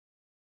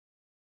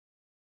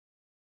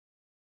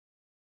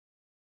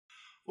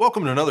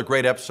Welcome to another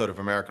great episode of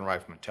American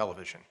Rifleman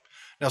Television.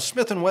 Now,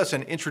 Smith &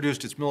 Wesson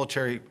introduced its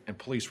military and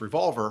police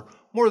revolver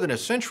more than a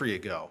century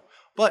ago,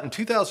 but in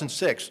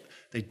 2006,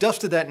 they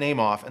dusted that name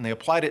off and they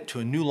applied it to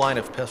a new line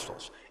of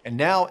pistols. And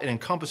now it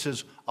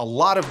encompasses a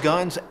lot of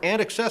guns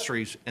and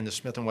accessories in the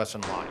Smith &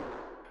 Wesson line.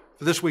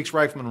 For this week's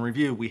Rifleman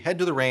Review, we head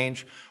to the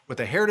range with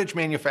the Heritage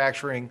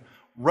Manufacturing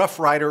Rough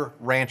Rider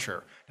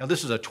Rancher. Now,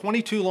 this is a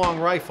 22 long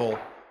rifle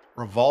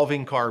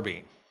revolving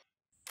carbine.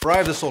 For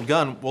Eye of This Old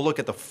Gun, we'll look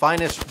at the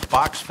finest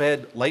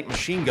box-fed light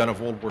machine gun of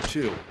World War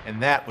II,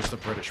 and that was the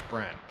British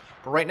Bren.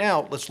 But right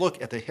now, let's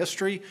look at the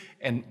history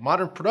and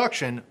modern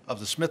production of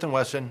the Smith &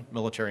 Wesson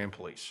military and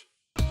police.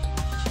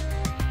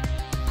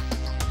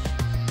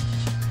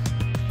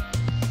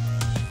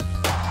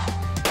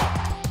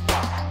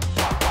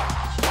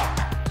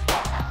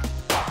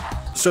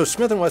 So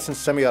Smith & Wesson's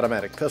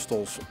semi-automatic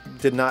pistols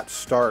did not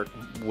start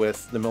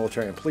with the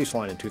military and police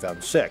line in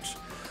 2006.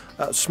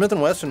 Smith &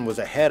 Wesson was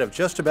ahead of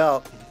just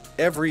about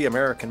every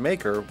American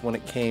maker when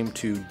it came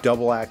to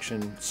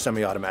double-action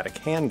semi-automatic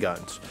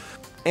handguns.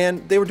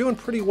 And they were doing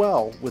pretty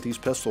well with these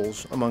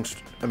pistols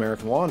amongst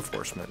American law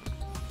enforcement.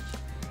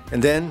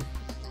 And then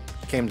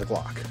came the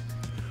Glock.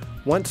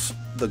 Once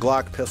the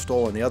Glock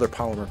pistol and the other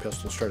polymer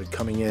pistols started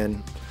coming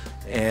in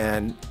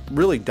and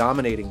really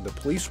dominating the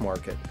police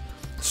market,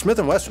 Smith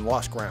 & Wesson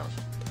lost ground.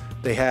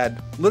 They had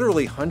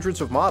literally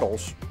hundreds of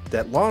models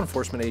that law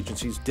enforcement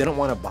agencies didn't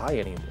want to buy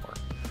anymore.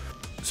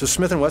 So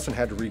Smith & Wesson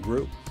had to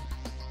regroup.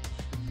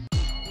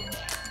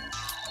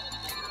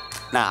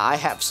 Now, I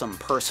have some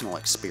personal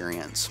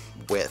experience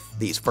with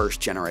these first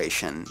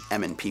generation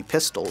M&P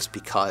pistols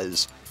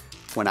because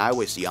when I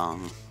was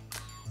young,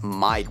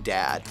 my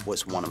dad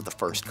was one of the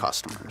first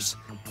customers.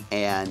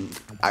 And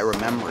I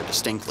remember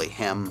distinctly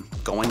him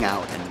going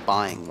out and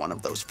buying one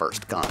of those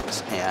first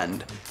guns.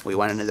 And we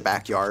went into the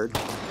backyard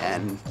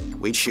and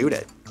we'd shoot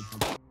it.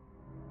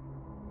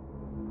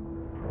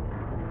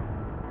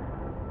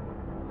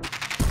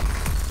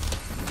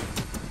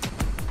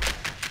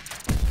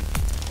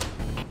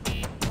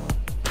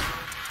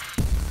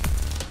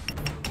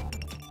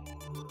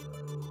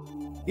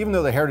 Even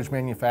though the Heritage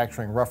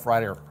Manufacturing Rough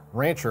Rider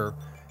Rancher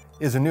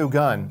is a new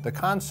gun, the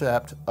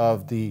concept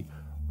of the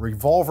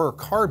revolver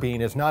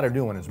carbine is not a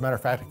new one. As a matter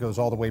of fact, it goes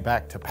all the way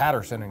back to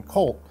Patterson and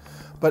Colt.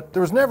 But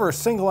there was never a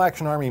single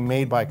action army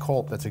made by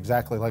Colt that's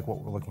exactly like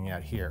what we're looking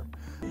at here.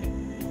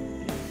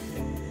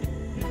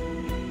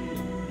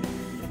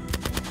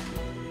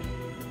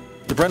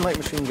 The Bren light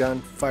machine gun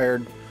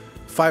fired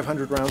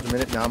 500 rounds a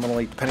minute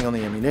nominally, depending on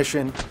the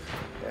ammunition.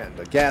 And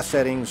the gas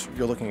settings,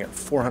 you're looking at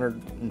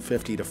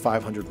 450 to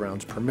 500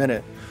 rounds per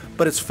minute,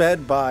 but it's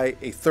fed by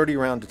a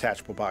 30-round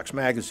detachable box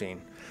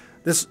magazine.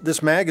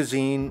 This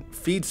magazine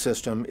feed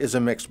system is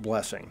a mixed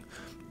blessing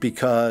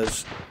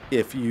because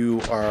if you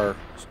are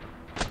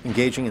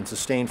engaging in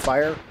sustained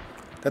fire,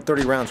 that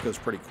 30 rounds goes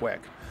pretty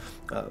quick.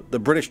 The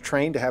British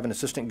trained to have an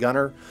assistant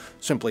gunner.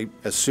 Simply,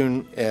 as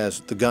soon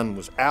as the gun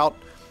was out,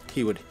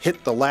 he would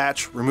hit the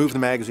latch, remove the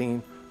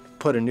magazine,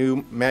 put a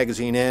new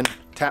magazine in,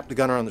 tap the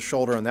gunner on the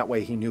shoulder, and that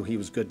way he knew he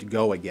was good to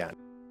go again.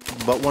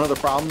 But one of the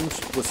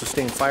problems with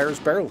sustained fire is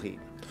barrel heat.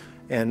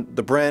 And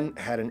the Bren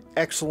had an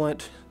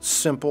excellent,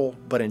 simple,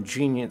 but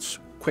ingenious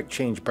quick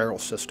change barrel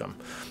system.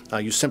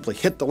 You simply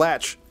hit the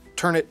latch,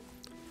 turn it,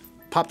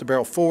 pop the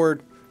barrel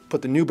forward,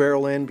 put the new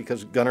barrel in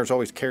because gunners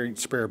always carried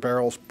spare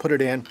barrels, put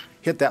it in,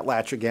 hit that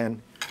latch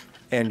again,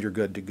 and you're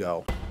good to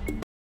go.